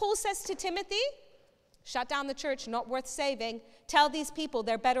know what Paul says to Timothy? Shut down the church, not worth saving. Tell these people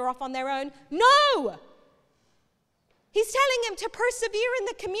they're better off on their own. No! He's telling him to persevere in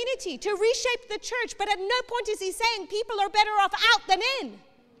the community, to reshape the church, but at no point is he saying people are better off out than in.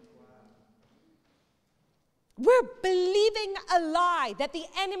 We're believing a lie that the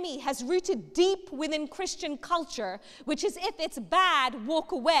enemy has rooted deep within Christian culture, which is if it's bad,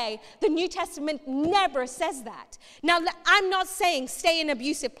 walk away. The New Testament never says that. Now, I'm not saying stay in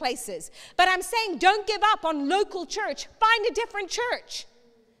abusive places, but I'm saying don't give up on local church. Find a different church.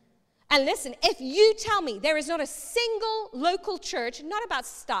 And listen, if you tell me there is not a single local church, not about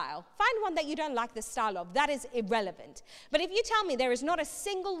style, find one that you don't like the style of, that is irrelevant. But if you tell me there is not a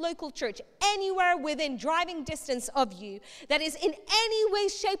single local church anywhere within driving distance of you that is in any way,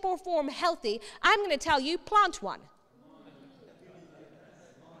 shape, or form healthy, I'm going to tell you, plant one.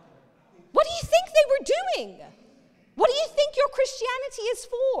 What do you think they were doing? What do you think your Christianity is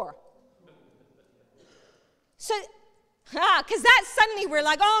for? So, because that suddenly we're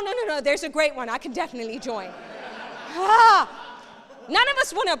like, oh, no, there's a great one. I can definitely join. None of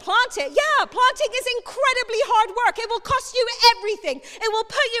us want to plant it. Yeah, planting is incredibly hard work. It will cost you everything. It will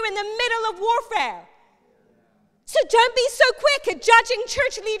put you in the middle of warfare. So don't be so quick at judging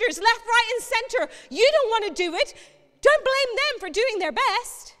church leaders left, right, and center. You don't want to do it. Don't blame them for doing their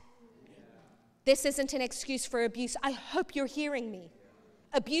best. This isn't an excuse for abuse. I hope you're hearing me.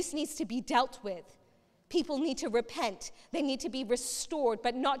 Abuse needs to be dealt with. People need to repent. They need to be restored,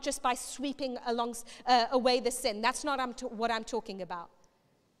 but not just by sweeping away the sin. That's not what I'm talking about.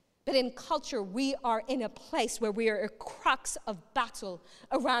 But in culture, we are in a place where we are a crux of battle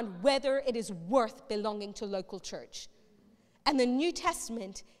around whether it is worth belonging to local church. And the New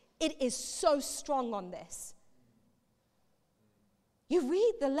Testament, it is so strong on this. You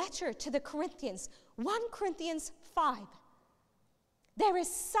read the letter to the Corinthians, 1 Corinthians 5. There is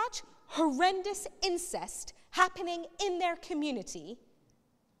such horrendous incest happening in their community,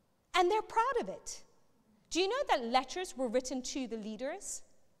 and they're proud of it. Do you know that letters were written to the leaders?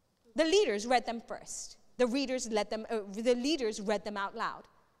 The leaders read them first. The leaders read them out loud.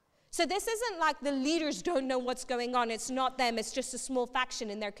 So this isn't like the leaders don't know what's going on. It's not them. It's just a small faction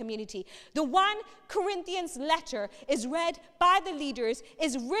in their community. The 1 Corinthians letter is read by the leaders,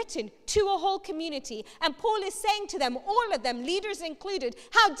 is written to a whole community. And Paul is saying to them, all of them, leaders included,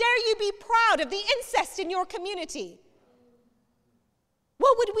 how dare you be proud of the incest in your community?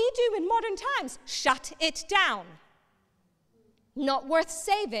 What would we do in modern times? Shut it down. Not worth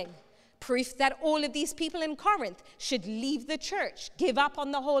saving. Proof that all of these people in Corinth should leave the church, give up on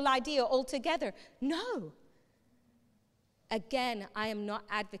the whole idea altogether. No. Again, I am not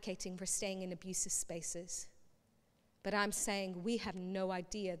advocating for staying in abusive spaces, but I'm saying we have no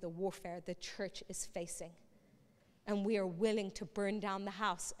idea the warfare the church is facing, and we are willing to burn down the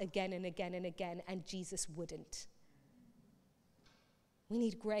house again and again and again, and Jesus wouldn't. We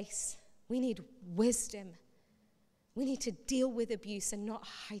need grace. We need wisdom. We need to deal with abuse and not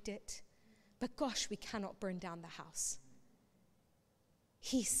hide it. But gosh, we cannot burn down the house.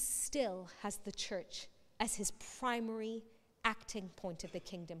 He still has the church as his primary acting point of the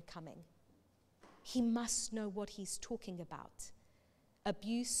kingdom coming. He must know what he's talking about.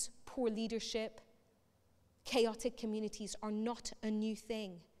 Abuse, poor leadership, chaotic communities are not a new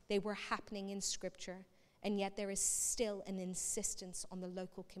thing. They were happening in Scripture, and yet there is still an insistence on the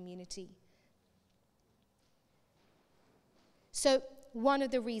local community. So, one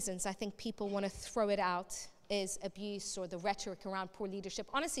of the reasons I think people want to throw it out is abuse or the rhetoric around poor leadership.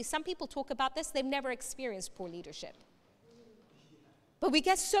 Honestly, some people talk about this, they've never experienced poor leadership. But we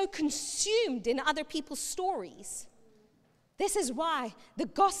get so consumed in other people's stories. This is why the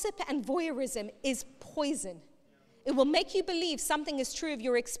gossip and voyeurism is poison. It will make you believe something is true of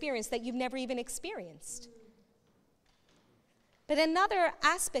your experience that you've never even experienced. But another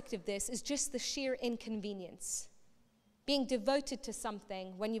aspect of this is just the sheer inconvenience. Being devoted to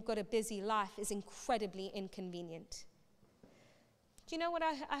something when you've got a busy life is incredibly inconvenient. Do you know what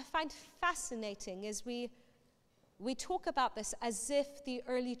I find fascinating is we talk about this as if the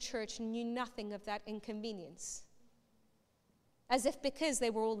early church knew nothing of that inconvenience. As if because they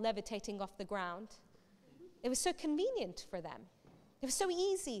were all levitating off the ground, it was so convenient for them. It was so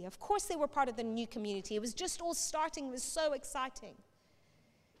easy. Of course they were part of the new community. It was just all starting. It was so exciting.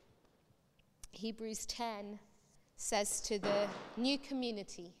 Hebrews 10 says to the new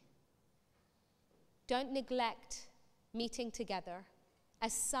community, don't neglect meeting together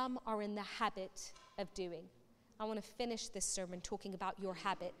as some are in the habit of doing. I want to finish this sermon talking about your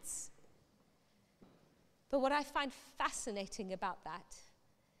habits. But what I find fascinating about that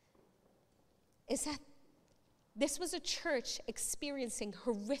is that this was a church experiencing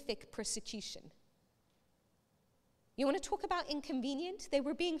horrific persecution. You want to talk about inconvenient? They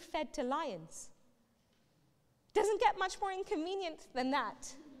were being fed to lions. Doesn't get much more inconvenient than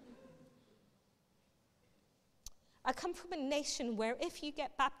that. I come from a nation where if you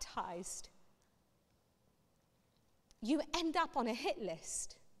get baptized, you end up on a hit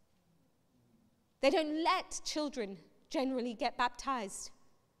list. They don't let children generally get baptized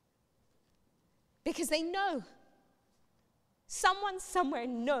because they know, someone somewhere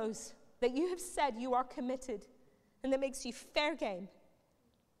knows that you have said you are committed, and that makes you fair game.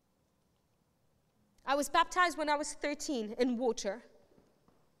 I was baptized when I was 13 in water,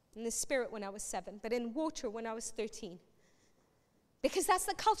 in the Spirit when I was 7, but in water when I was 13. Because that's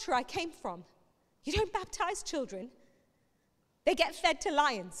the culture I came from. You don't baptize children. They get fed to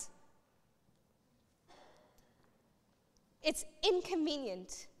lions. It's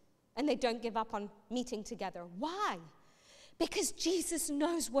inconvenient, and they don't give up on meeting together. Why? Because Jesus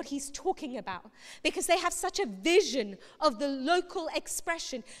knows what he's talking about. Because they have such a vision of the local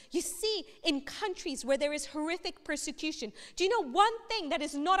expression. You see, in countries where there is horrific persecution, do you know one thing that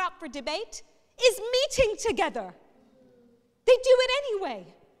is not up for debate? Is meeting together. They do it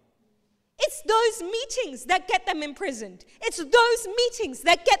anyway. It's those meetings that get them imprisoned. It's those meetings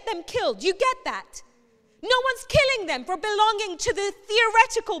that get them killed. You get that? No one's killing them for belonging to the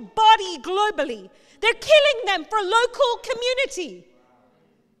theoretical body globally. They're killing them for local community.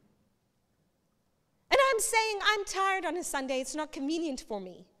 And I'm saying, I'm tired on a Sunday. It's not convenient for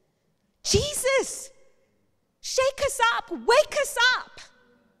me. Jesus, shake us up. Wake us up.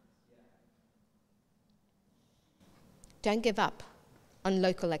 Don't give up on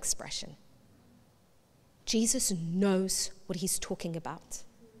local expression. Jesus knows what he's talking about.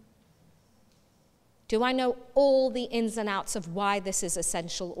 Do I know all the ins and outs of why this is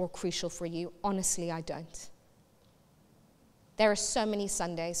essential or crucial for you? Honestly, I don't. There are so many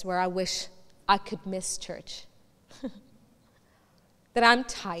Sundays where I wish I could miss church. That I'm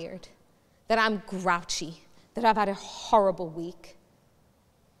tired, that I'm grouchy, that I've had a horrible week.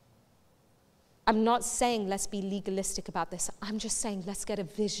 I'm not saying let's be legalistic about this. I'm just saying let's get a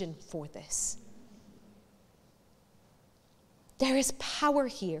vision for this. There is power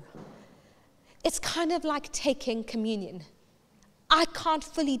here. It's kind of like taking communion. I can't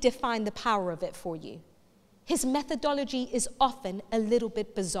fully define the power of it for you. His methodology is often a little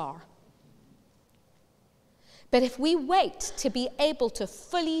bit bizarre. But if we wait to be able to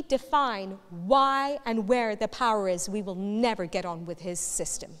fully define why and where the power is, we will never get on with his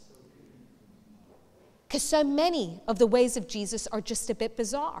system. Because so many of the ways of Jesus are just a bit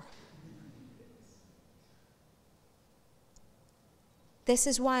bizarre. This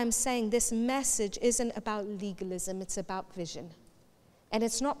is why I'm saying this message isn't about legalism, it's about vision. And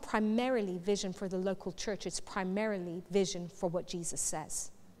it's not primarily vision for the local church, it's primarily vision for what Jesus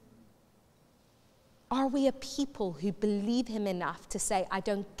says. Are we a people who believe him enough to say, I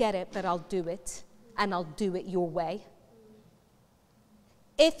don't get it, but I'll do it, and I'll do it your way?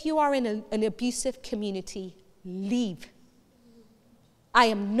 If you are in an abusive community, leave. I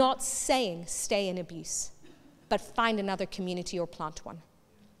am not saying stay in abuse, but find another community or plant one.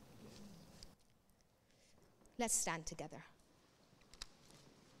 Let's stand together.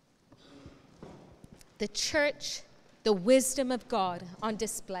 The church, the wisdom of God on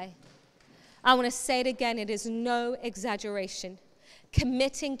display. I want to say it again, it is no exaggeration.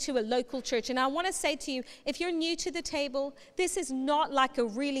 Committing to a local church. And I want to say to you, if you're new to the table, this is not like a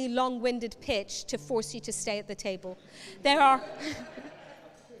really long-winded pitch to force you to stay at the table. There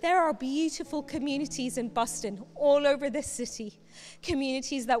are beautiful communities in Boston, all over this city.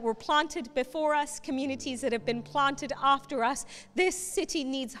 Communities that were planted before us, communities that have been planted after us. This city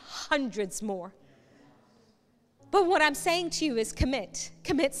needs hundreds more. But what I'm saying to you is commit.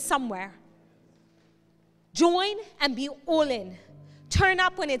 Commit somewhere. Join and be all in. Turn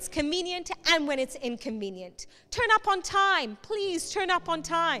up when it's convenient and when it's inconvenient. Turn up on time. Please turn up on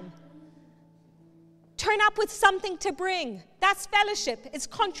time. Turn up with something to bring. That's fellowship. It's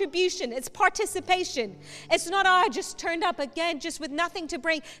contribution. It's participation. It's not, I just turned up again just with nothing to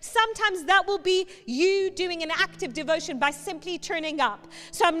bring. Sometimes that will be you doing an active devotion by simply turning up.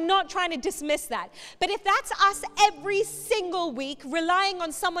 So I'm not trying to dismiss that. But if that's us every single week, relying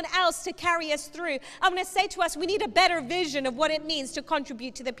on someone else to carry us through, I'm going to say to us, we need a better vision of what it means to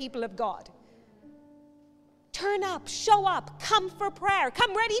contribute to the people of God. Turn up, show up, come for prayer.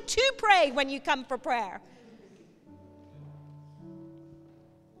 Come ready to pray when you come for prayer.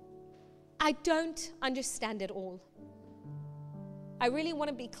 I don't understand it all. I really want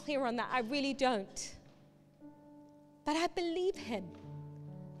to be clear on that. I really don't. But I believe him.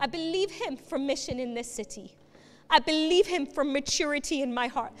 I believe him for mission in this city. I believe him for maturity in my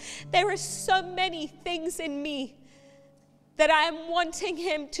heart. There are so many things in me that I am wanting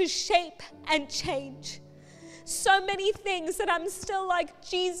him to shape and change. so many things that I'm still like,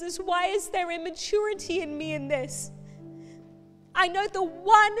 Jesus, why is there immaturity in me in this? I know the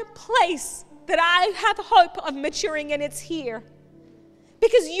one place that I have hope of maturing, and it's here.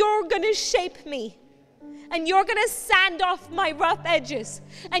 Because you're going to shape me. And you're going to sand off my rough edges.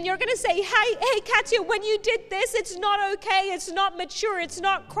 And you're going to say, hey, Katia, when you did this, it's not okay. It's not mature. It's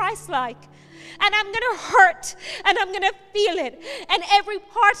not Christ-like. And I'm going to hurt. And I'm going to feel it. And every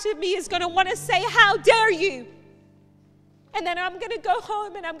part of me is going to want to say, how dare you? And then I'm going to go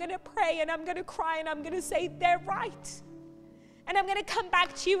home and I'm going to pray and I'm going to cry and I'm going to say, they're right. And I'm going to come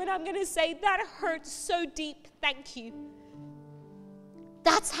back to you and I'm going to say, that hurt so deep. Thank you.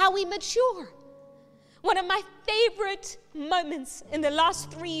 That's how we mature. One of my favorite moments in the last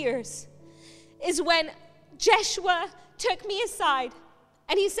 3 years is when Joshua took me aside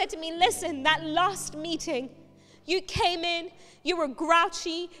and he said to me, listen, that last meeting, you came in, you were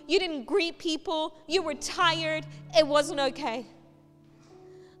grouchy, you didn't greet people, you were tired, it wasn't okay.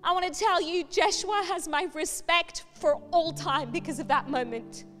 I want to tell you, Joshua has my respect for all time because of that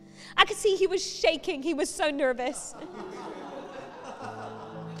moment. I could see he was shaking, he was so nervous.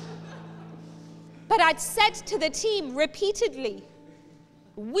 But I'd said to the team repeatedly,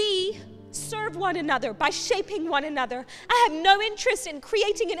 we serve one another by shaping one another. I have no interest in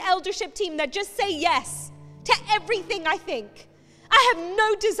creating an eldership team that just say yes to everything I think. I have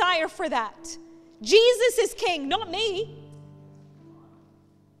no desire for that. Jesus is king, not me.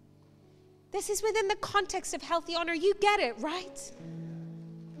 This is within the context of healthy honor. You get it, right?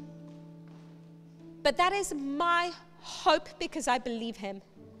 But that is my hope because I believe him.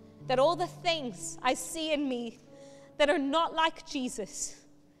 That all the things I see in me that are not like Jesus,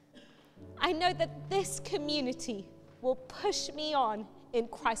 I know that this community will push me on in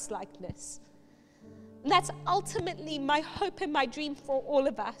Christ-likeness. And that's ultimately my hope and my dream for all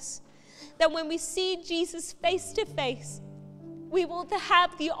of us. That when we see Jesus face to face, we will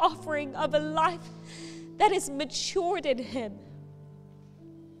have the offering of a life that is matured in him.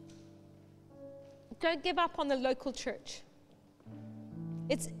 Don't give up on the local church.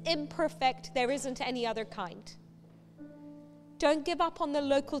 It's imperfect. There isn't any other kind. Don't give up on the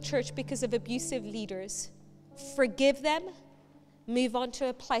local church because of abusive leaders. Forgive them. Move on to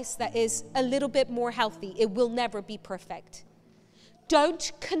a place that is a little bit more healthy. It will never be perfect.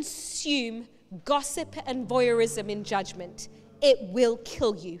 Don't consume gossip and voyeurism in judgment. It will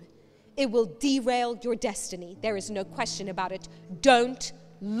kill you. It will derail your destiny. There is no question about it. Don't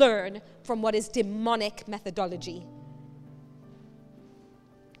learn from what is demonic methodology.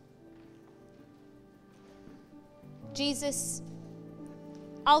 Jesus,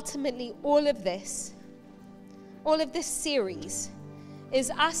 ultimately all of this series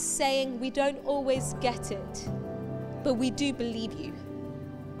is us saying we don't always get it, but we do believe you.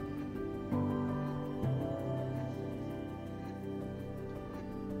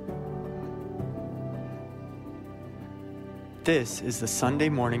 This is the Sunday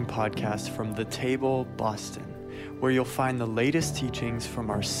morning podcast from The Table, Boston, where you'll find the latest teachings from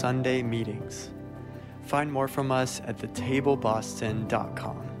our Sunday meetings. Find more from us at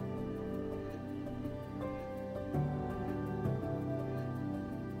thetableboston.com.